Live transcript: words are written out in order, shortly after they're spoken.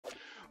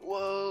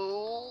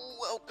Whoa,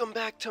 welcome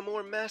back to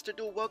more Master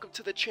Duel. Welcome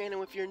to the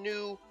channel if you're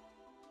new.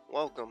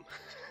 Welcome.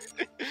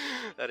 I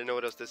didn't know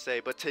what else to say,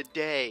 but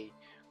today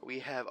we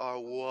have our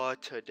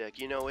water deck.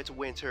 You know, it's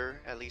winter,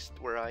 at least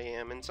where I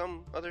am. In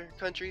some other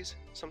countries,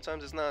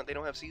 sometimes it's not. They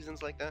don't have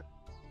seasons like that.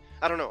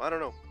 I don't know.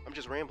 I'm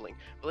just rambling.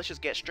 But let's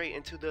just get straight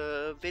into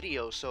the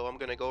video. So I'm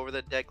gonna go over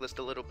the deck list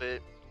a little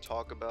bit,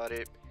 talk about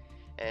it,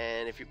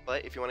 and if you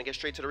want to get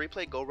straight to the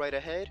replay, go right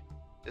ahead.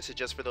 This is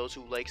just for those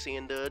who like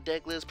seeing the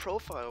deck list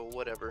profile or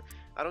whatever.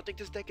 I don't think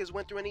this deck has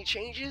went through any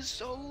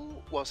changes,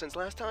 since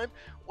last time.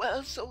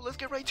 So let's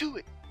get right to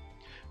it.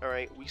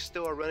 Alright, we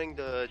still are running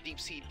the Deep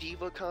Sea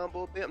Diva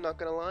combo bit. I'm not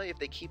gonna lie, if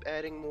they keep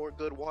adding more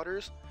good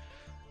waters,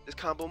 this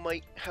combo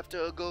might have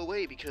to go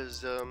away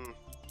because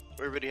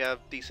we already have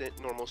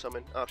decent normal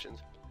summon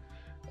options.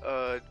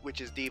 Which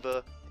is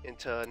Diva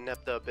into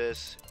Nepta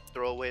Abyss,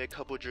 throw away a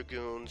couple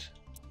Dragoons,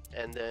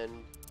 and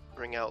then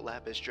bring out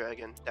Lapis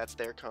Dragon. That's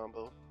their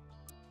combo.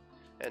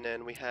 And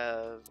then we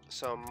have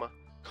some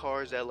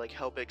cards that like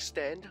help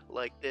extend,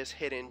 like this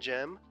Hidden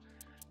Gem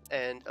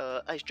and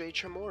Ice Jade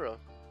Tremora.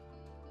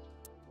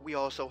 We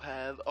also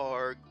have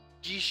our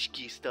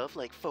Gishki stuff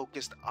like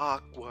Focused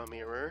Aqua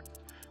Mirror,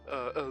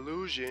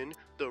 Illusion,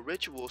 the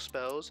Ritual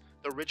spells,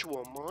 the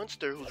Ritual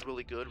Monster, who's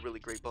really good,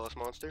 really great boss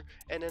monster,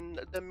 and then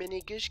the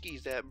mini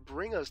Gishkis that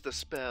bring us the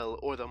spell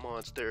or the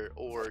monster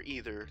or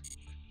either.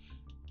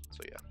 So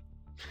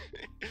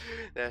yeah,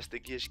 that's the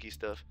Gishki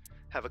stuff.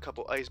 Have a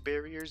couple ice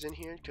barriers in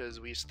here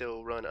because we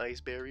still run ice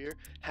barrier.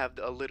 Have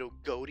a little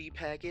goatee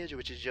package,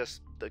 which is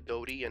just the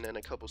goatee and then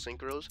a couple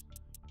synchros.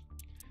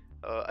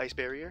 Ice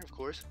barrier, of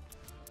course.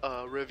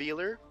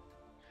 Revealer.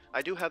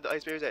 I do have the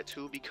ice barriers at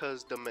 2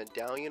 because the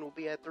medallion will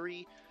be at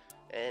 3,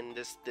 and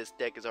this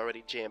deck is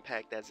already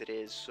jam-packed as it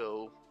is.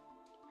 So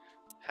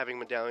having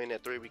medallion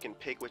at 3, we can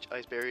pick which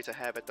ice barrier to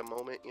have at the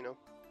moment. You know.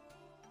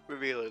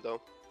 Revealer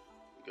though,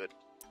 good.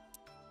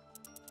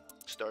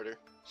 Starter.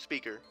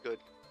 Speaker, good.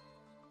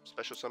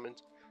 Special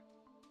summons.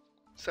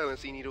 Silent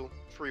Sea Needle,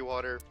 free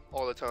water,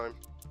 all the time.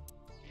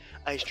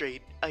 Ice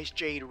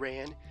Jade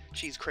ran.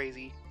 She's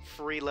crazy.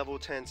 Free level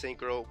 10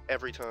 synchro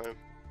every time.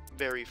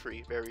 Very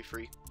free, very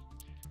free.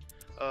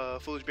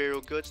 Foolish Burial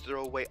Goods,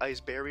 throw away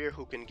Ice Barrier,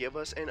 who can give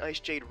us an Ice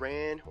Jade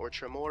Ran or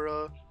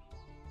Tremora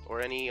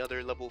or any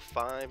other level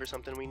 5 or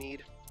something we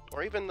need.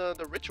 Or even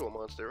the Ritual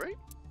Monster,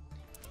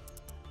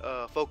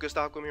 right? Focused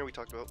Aquamirror, we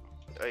talked about.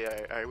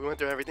 Alright, we went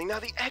through everything. Now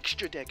the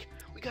extra deck.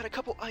 We got a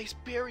couple ice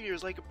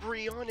barriers like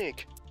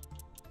Brionic.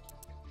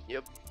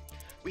 Yep.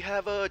 We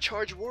have a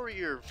Charge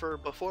Warrior for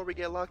before we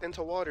get locked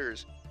into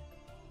waters,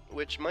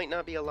 which might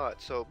not be a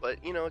lot. So,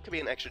 but you know, it could be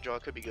an extra draw.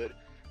 It could be good.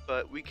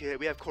 But we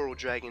have Coral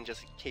Dragon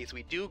just in case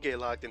we do get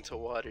locked into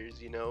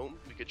waters. You know,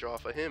 we could draw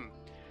for him.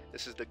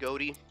 This is the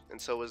goatee, and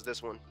so is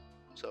this one.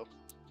 So,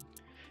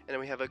 and then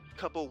we have a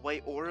couple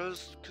white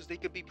auras because they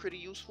could be pretty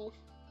useful.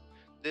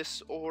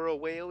 This Aura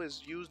Whale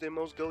is used in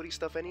most goatee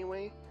stuff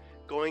anyway.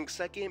 Going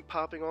second,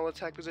 popping all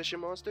attack position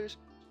monsters.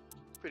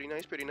 Pretty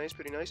nice, pretty nice,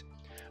 pretty nice.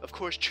 Of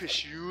course,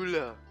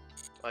 Trishula,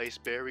 Ice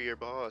Barrier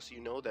boss. You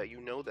know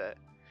that.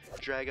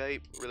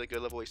 Dragite, really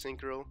good level 8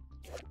 synchro.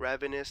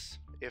 Ravenous,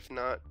 if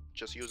not,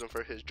 just use him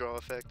for his draw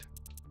effect.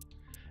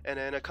 And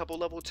then a couple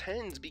level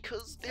 10s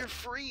because they're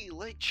free,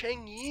 like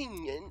Cheng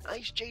Ying and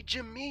Ice Jade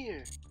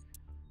Jameer.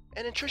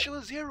 And then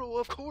Trishula Zero,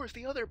 of course,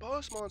 the other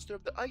boss monster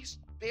of the Ice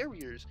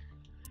Barriers.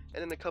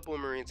 And then a couple of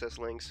Marine Cess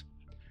links.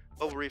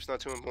 Bubble Reef's not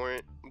too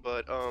important,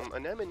 but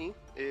Anemone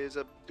is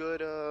a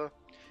good.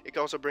 It can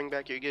also bring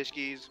back your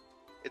Gishkis.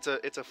 It's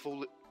a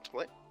full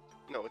what?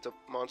 No, it's a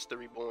Monster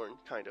Reborn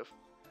kind of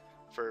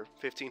for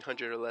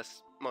 1500 or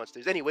less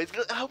monsters. Anyways,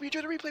 I hope you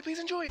enjoyed the replay. Please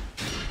enjoy it.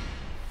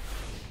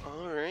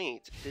 All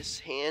right, this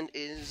hand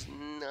is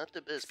not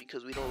the best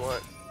because we don't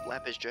want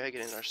Lapis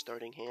Dragon in our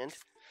starting hand.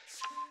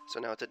 So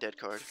now it's a dead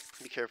card.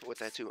 Be careful with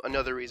that too.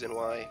 Another reason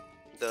why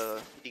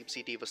the Deep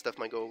Sea Diva stuff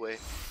might go away.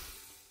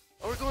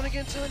 Oh, we're going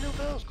against New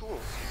Bells. Cool.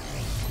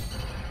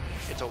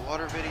 It's a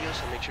water video,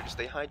 so make sure to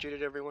stay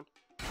hydrated, everyone.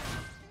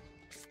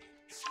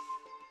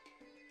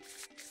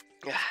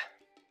 Yeah,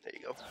 there you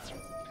go.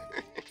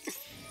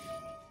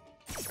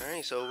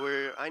 Alright,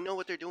 so I know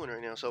what they're doing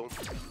right now, so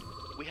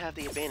we have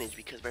the advantage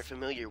because we're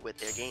familiar with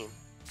their game.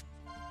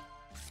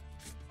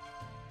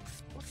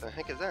 What the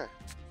heck is that?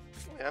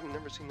 Wait, I've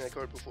never seen that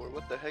card before.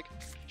 What the heck?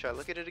 Should I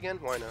look at it again?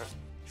 Why not?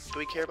 Do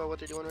we care about what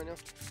they're doing right now?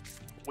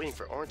 Waiting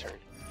for our turn.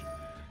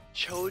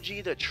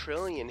 Choji the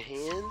Trillion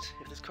Hands.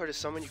 If this card is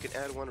summoned, you can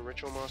add 1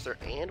 ritual monster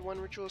and 1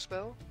 ritual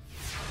spell.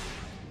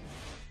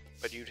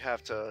 But you'd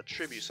have to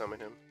tribute summon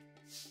him.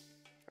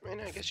 I mean,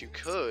 I guess you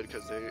could,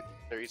 because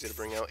they're easy to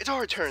bring out. It's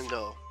our turn,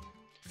 though!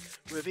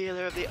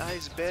 Revealer of the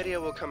Ice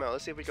Barrier will come out.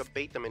 Let's see if we can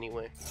bait them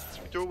anyway.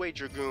 Threw away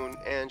Dragoon,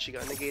 and she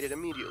got negated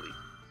immediately.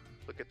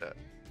 Look at that.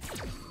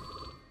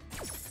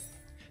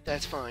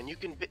 That's fine. You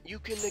can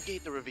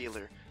negate the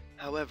Revealer.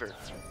 However,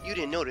 you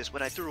didn't notice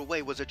what I threw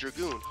away was a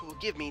Dragoon who will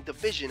give me the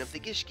vision of the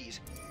Gishkis.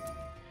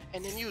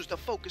 And then use the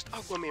Focused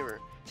Aqua Mirror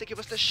to give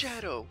us the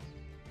Shadow.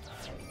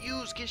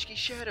 Use Gishki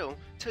Shadow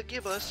to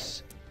give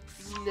us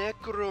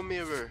Necro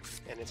Mirror.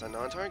 And it's a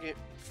non-target.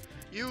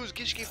 Use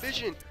Gishki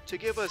Vision to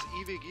give us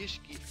Yugioh.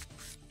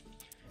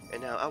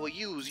 And now I will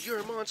use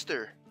your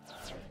monster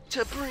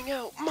to bring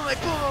out my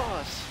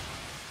boss!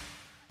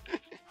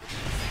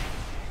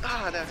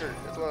 Ah, that hurt.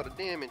 That's a lot of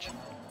damage.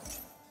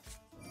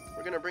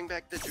 We're gonna bring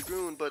back the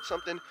Dragoon, but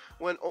something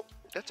when... Oh,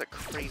 that's a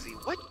crazy...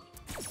 What?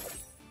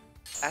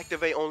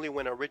 Activate only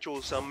when a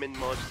ritual summon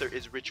monster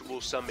is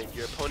ritual summoned.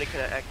 Your opponent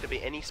cannot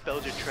activate any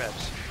spells or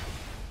traps.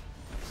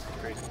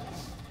 Crazy.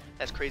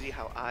 That's crazy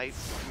how I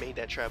made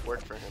that trap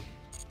work for him.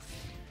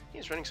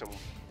 He's running some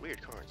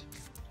weird cards.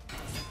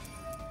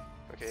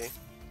 Okay.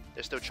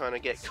 They're still trying to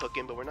get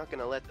cooking, but we're not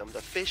gonna let them.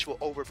 The fish will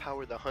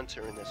overpower the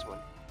hunter in this one.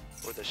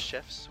 Or the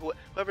chefs.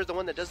 Whoever's the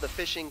one that does the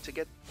fishing to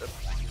get the...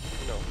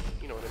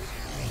 You know what I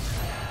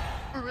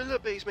mean. Gorilla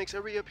Base makes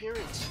a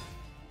reappearance.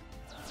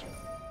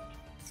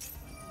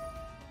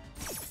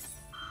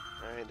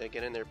 Alright, they're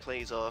getting their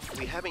plays off.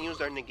 We haven't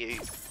used our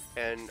negate,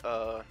 and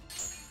the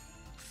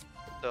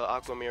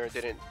Aqua Mirror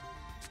didn't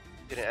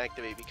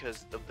activate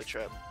because of the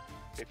trap,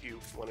 if you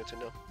wanted to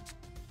know.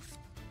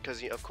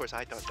 Because, of course,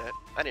 I thought that.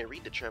 I didn't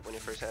read the trap when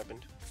it first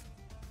happened.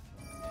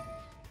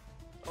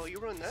 Oh, you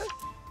run that?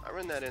 I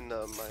run that in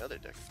my other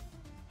deck.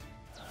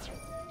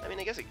 I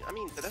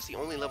mean, but that's the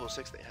only level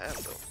 6 they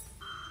have, though.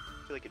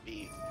 I feel like it'd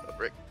be a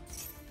brick.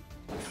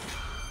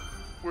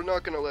 We're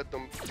not gonna let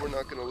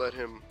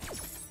him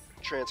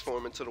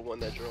transform into the one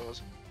that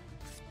draws.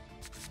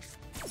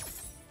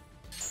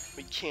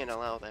 We can't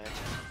allow that.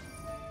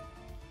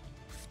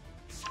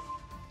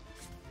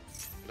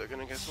 They're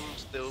gonna get some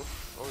still.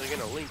 Oh, they're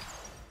gonna link.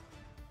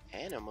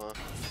 Anima.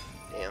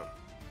 Damn.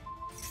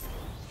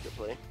 Good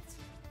play.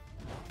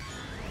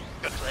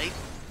 Good play.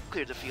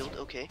 Cleared the field.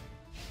 Okay.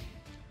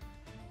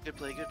 Good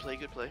play, good play,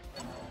 good play.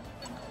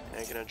 Now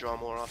you're gonna draw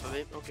more off of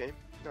it. Okay.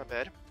 Not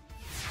bad.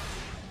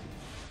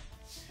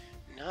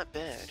 Not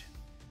bad.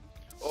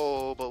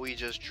 Oh, but we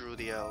just drew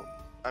the out.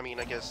 I mean,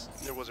 I guess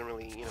there wasn't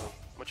really,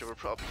 much of a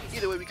problem.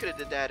 Either way, we could have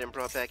did that and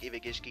brought back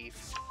Yugioh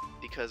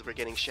because we're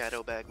getting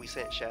Shadow back. We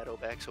sent Shadow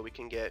back so we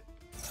can get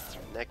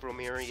Necro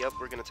Mirror. Yep,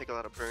 we're gonna take a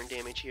lot of burn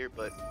damage here,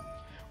 but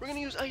we're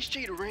gonna use Ice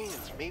Jade Rain.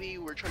 Maybe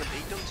we're trying to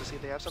bait them to see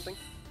if they have something.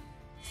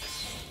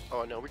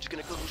 Oh no, we're just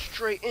gonna go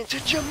straight into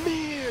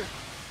Jameer!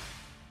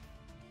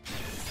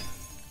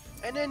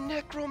 And then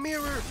Necro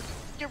Mirror!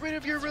 Get rid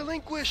of your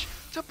Relinquish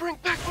to bring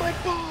back my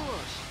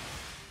boss!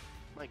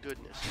 My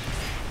goodness.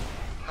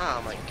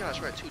 Oh my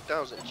gosh, we're at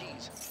 2,000,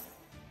 jeez.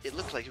 It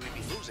looked like we'd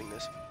be losing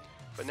this.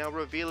 But now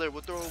Revealer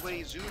will throw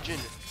away Zujin.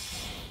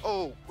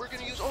 Oh, we're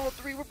gonna use all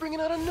three. We're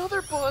bringing out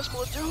another boss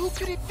monster. Who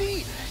could it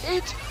be?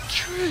 It's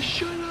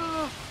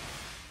Trishula!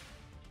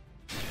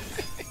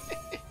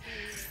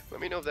 Let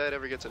me know if that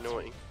ever gets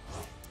annoying.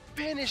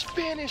 Banish,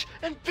 banish,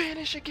 and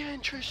banish again,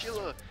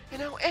 Trishula!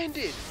 And now end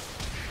it!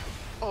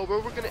 Oh,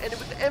 but we're gonna end it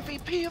with the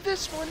MVP of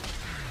this one!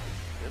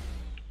 Yep.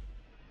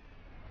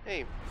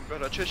 Hey, we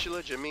brought out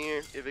Trishula,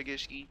 Jameer,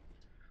 Yugioh.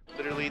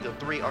 Literally the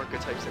 3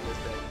 archetypes in this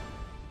deck.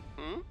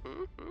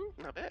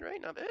 Not bad, right?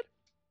 Not bad.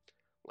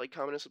 Like,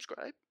 comment, and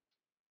subscribe.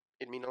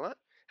 It'd mean a lot.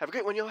 Have a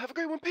great one, y'all. Have a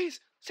great one. Peace.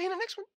 See you in the next one.